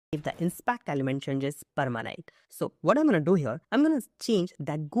if the inspect element changes permanent. So what I'm going to do here, I'm going to change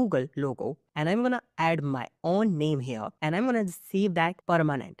that Google logo and I'm going to add my own name here and I'm going to save that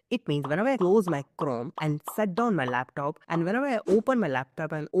permanent. It means whenever I close my Chrome and shut down my laptop and whenever I open my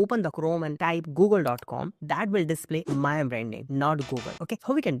laptop and open the Chrome and type google.com, that will display my brand name, not Google. Okay,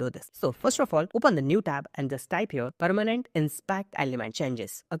 how we can do this? So first of all, open the new tab and just type here permanent inspect element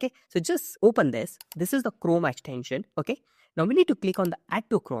changes. Okay, so just open this. This is the Chrome extension. Okay, now we need to click on the add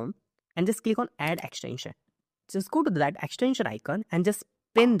to Chrome and just click on add extension. Just go to that extension icon and just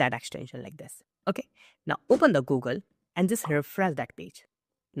pin that extension like this. Okay, now open the Google and just refresh that page.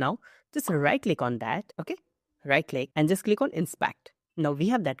 Now just right click on that. Okay, right click and just click on inspect. Now we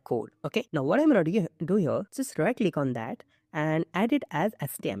have that code. Okay, now what I'm going to do here, just right click on that and add it as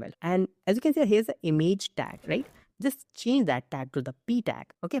HTML. And as you can see, here's the image tag, right? Just change that tag to the P tag,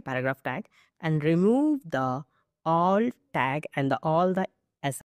 okay, paragraph tag, and remove the all tag and all the